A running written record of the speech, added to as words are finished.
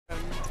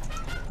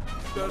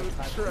started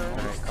the trend.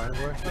 Alright,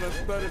 carnivore. And I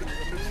started the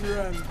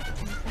trend.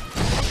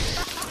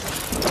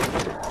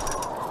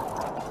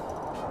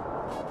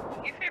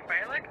 You say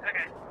Firelight?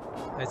 Okay.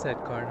 I said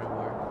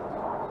carnivore.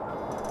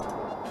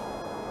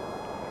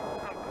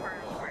 Oh,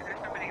 Carnivore. There's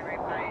somebody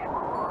right by you.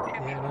 Two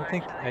Yeah, I people, don't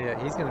think. actually.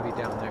 Yeah, he's gonna be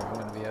down there. I'm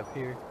gonna be up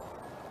here.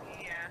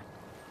 Yeah.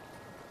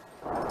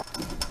 Oh, man.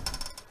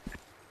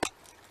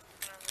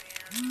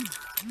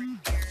 Over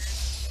here.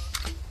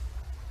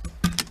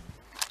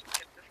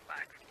 Get this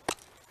box.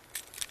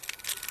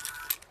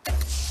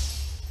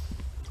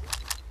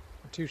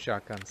 Two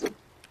shotguns. What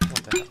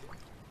the hell?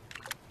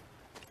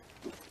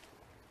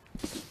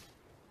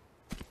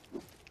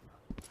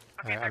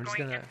 Okay, Alright, they're I'm just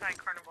going gonna. inside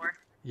Carnivore.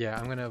 Yeah,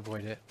 I'm gonna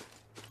avoid it.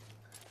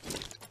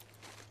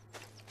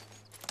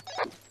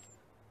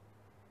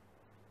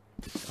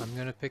 I'm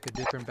gonna pick a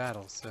different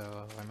battle, so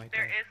I might.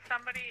 There die. is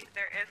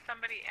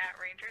somebody at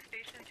Ranger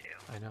Station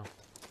too. I know.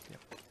 Yep.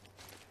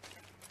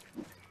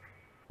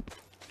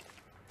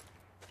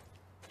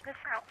 This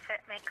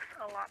outfit makes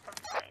a lot of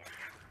noise.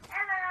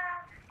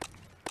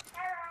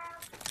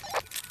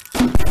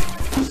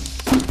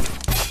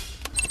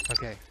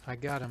 Okay, I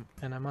got him,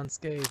 and I'm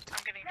unscathed.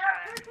 I'm getting shot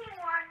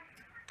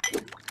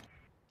at.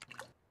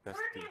 That's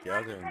the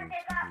other one.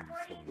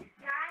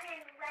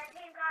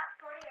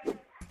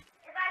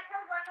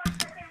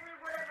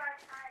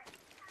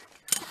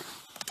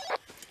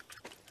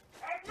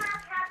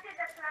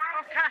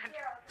 Oh God!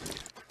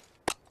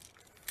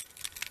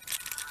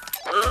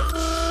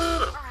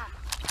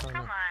 Oh, Come no.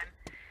 on.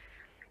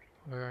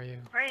 Where are you?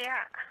 Where are you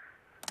at?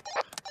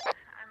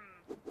 I'm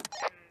in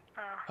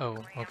Oh,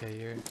 Lamb. okay,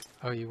 you're.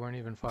 Oh, you weren't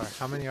even far.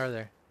 How many are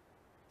there?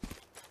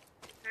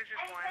 There's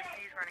just one.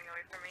 He's running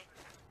away from me.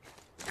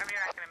 I mean,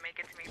 you're not gonna make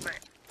it to me, but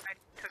I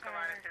took him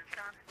out of his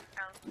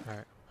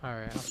house.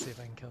 Alright, I'll see if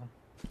I can kill him.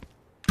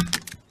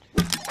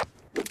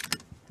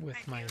 With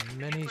Thank my you.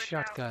 many Glitch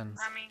out. shotguns.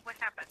 Mommy, what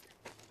happened?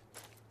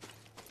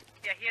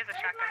 Yeah, he has a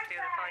shotgun too.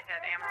 That's all he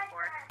had ammo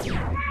for.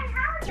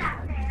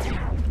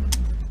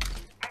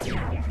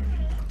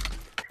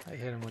 I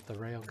hit him with the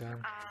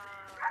railgun.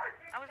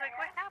 I was like,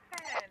 what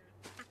happened?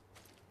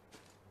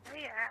 Where are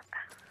you at?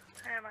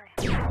 Where am I?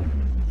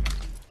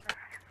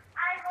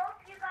 I hope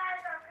you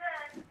guys are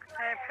good.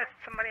 I pissed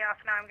somebody off,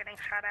 now I'm getting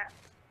shot at.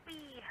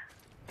 Whee!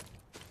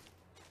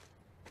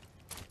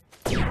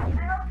 I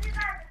hope you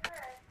guys are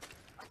good.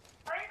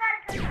 Are you guys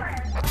good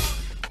players?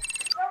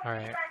 Hope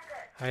Alright, you guys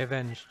good. I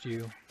avenged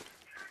you.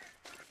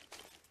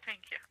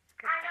 Thank you.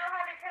 I know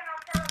how to turn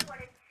off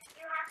teleported.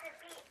 You have to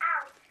be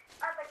out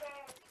of the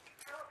game.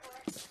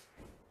 Teleport.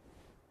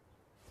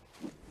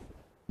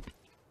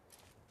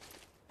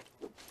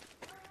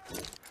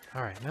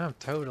 Alright, now I'm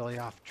totally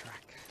off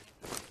track.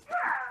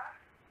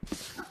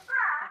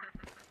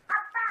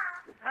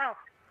 Oh.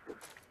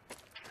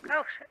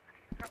 Oh shit.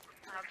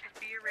 I'll just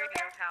be your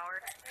radio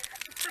tower.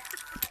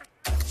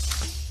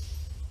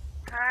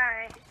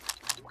 Hi.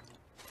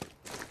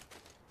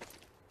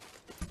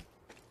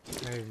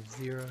 I have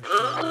 0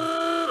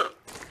 shot.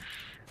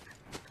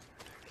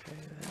 Okay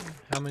then.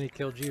 How many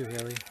killed you,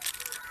 Haley?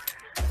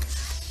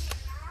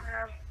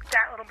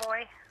 That little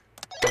boy.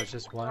 Oh, it's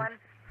just one?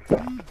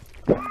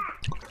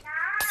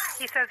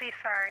 He says he's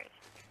sorry.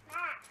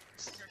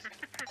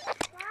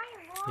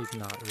 He's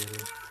not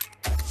really.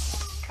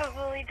 Because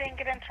Lily didn't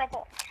get in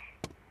trouble.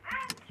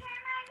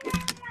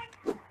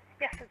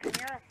 Yes, it's in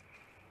your room.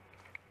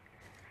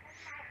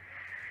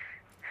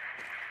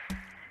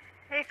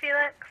 Hey,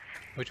 Felix.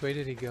 Which way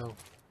did he go?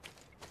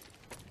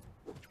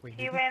 Which way did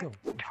He he went go?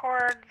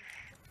 towards...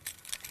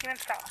 He went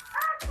south.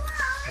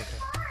 Okay.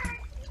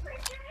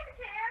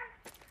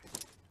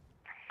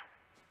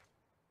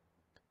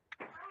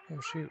 Oh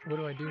shoot, what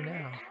do I do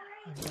now?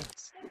 I've got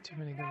too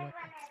many good weapons.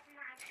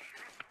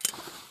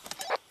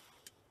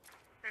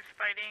 There's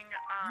fighting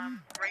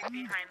right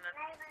behind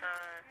the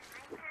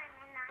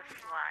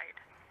slide.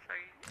 So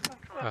you it's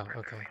a little Oh, further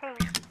okay. away.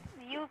 Because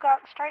you got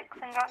strikes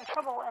and got in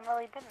trouble and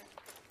Lily didn't.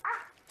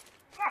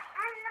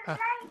 Ah.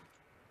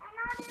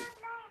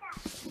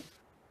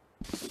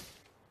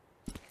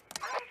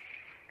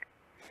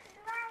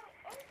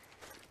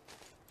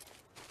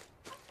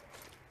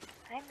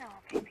 I know,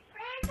 baby.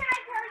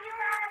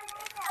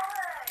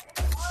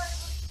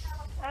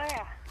 Oh,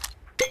 yeah.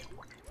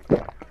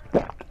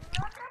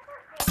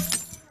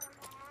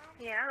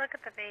 Yeah, look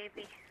at the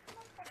baby.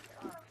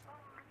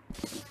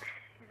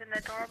 He's an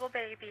adorable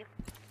baby.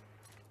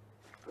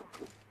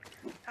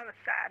 That was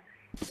sad.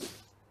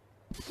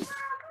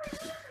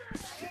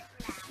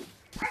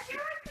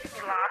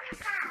 He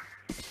lost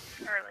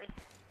early.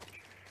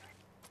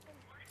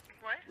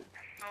 What?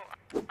 Oh,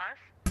 us?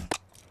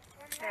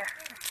 Yeah.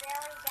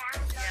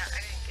 Yeah, I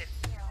didn't get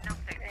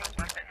nothing for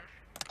weapons.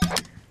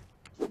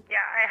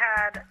 Yeah,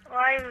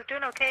 I was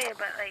doing okay,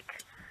 but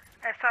like,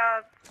 I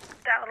saw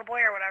that little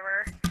boy or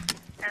whatever,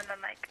 and then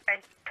like, I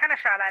kind of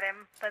shot at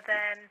him, but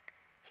then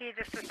he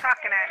just was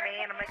talking at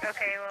me, and I'm like,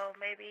 okay, well,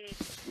 maybe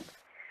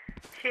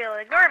he'll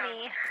ignore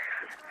me.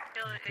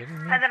 Kidding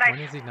me? And then When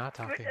is he not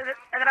talking? And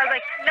then I was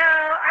like, no,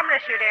 I'm gonna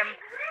shoot him.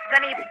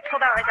 then he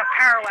pulled out like a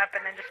power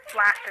weapon and just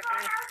blasted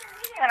me.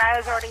 And I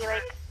was already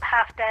like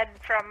half dead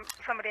from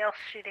somebody else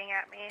shooting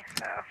at me,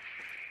 so.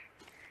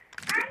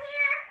 I'm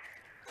here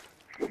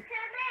to make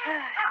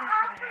an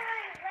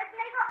offering. Let's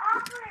make an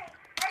offering.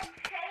 Let's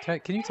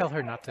trade. Can you tell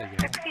her not to yell?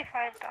 $65.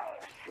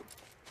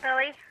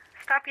 Lily,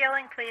 stop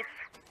yelling, please.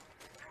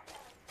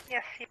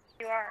 Yes,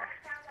 you are.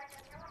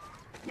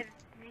 It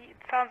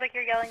sounds like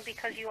you're yelling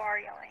because you are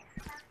yelling.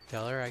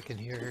 Tell her I can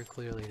hear her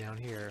clearly down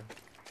here.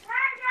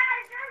 Run,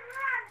 guys, just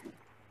run.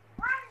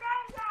 One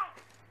bang, bang.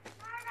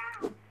 Run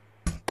out.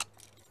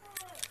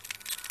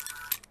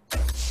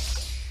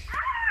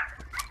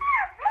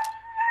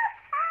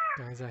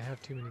 Guys, I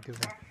have too many good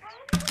weapons.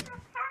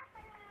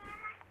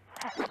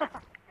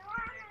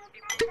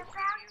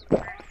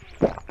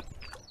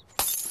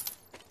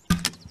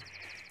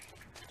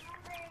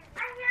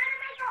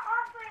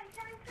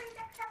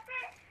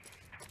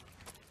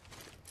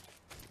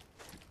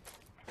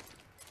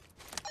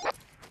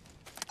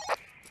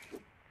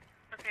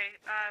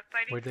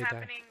 Where'd they die?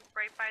 Happening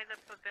right by the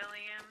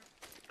pavilion,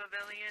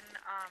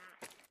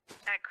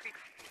 at Creek,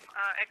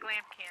 at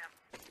Glam Camp.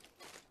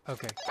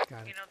 Okay,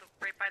 got it. You know,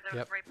 right by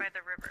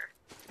the river.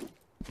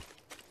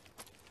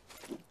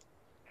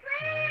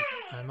 Alright,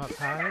 I'm up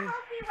high.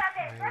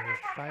 I will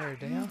fire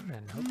down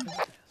and hope for the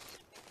best.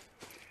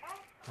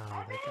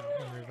 Oh, they got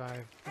one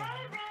revived.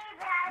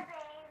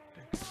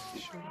 They're pretty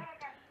short.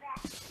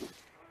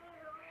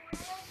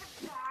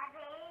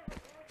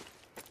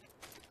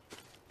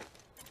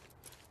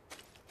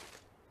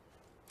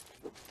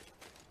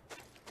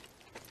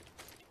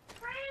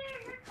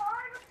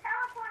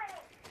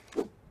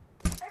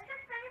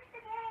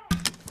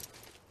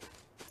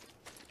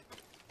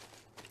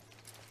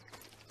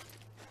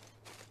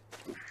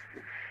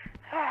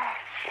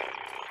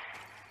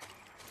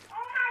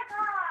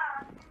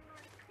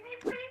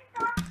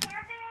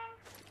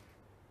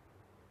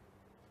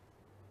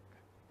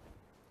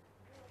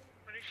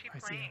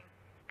 Playing.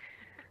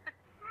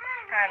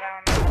 I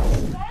don't know.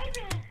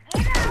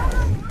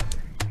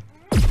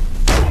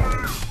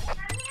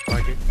 Oh, I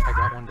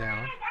got one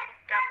down.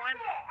 Got one?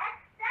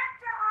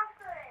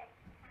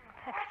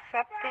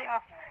 Accept the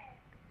offering.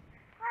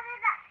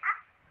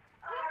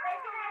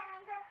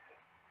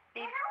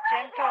 Be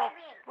gentle.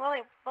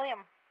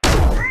 William. I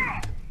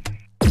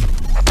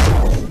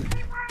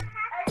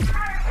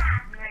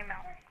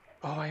know.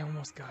 Oh, I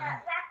almost got him.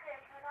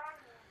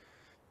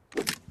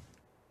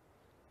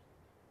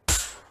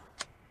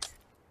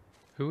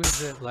 Who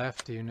is it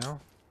left, do you know?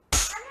 I'm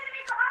gonna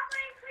make an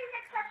offering, please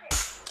accept it.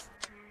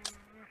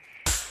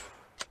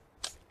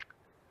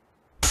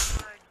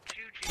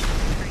 Juju.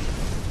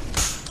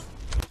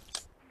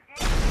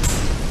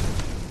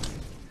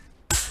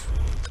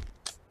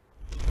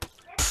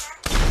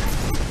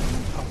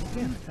 Oh,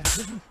 damn it, that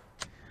hit him.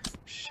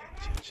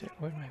 Shit.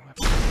 Where'd my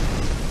weapon?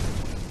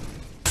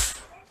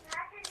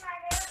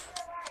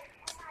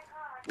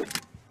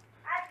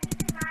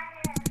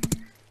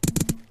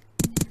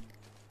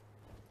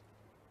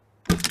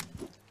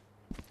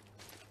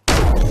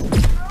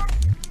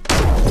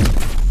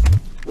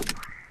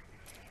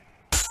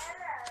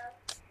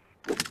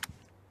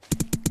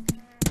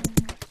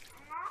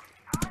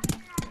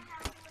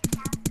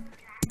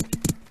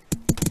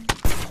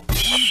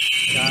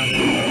 Got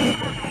it.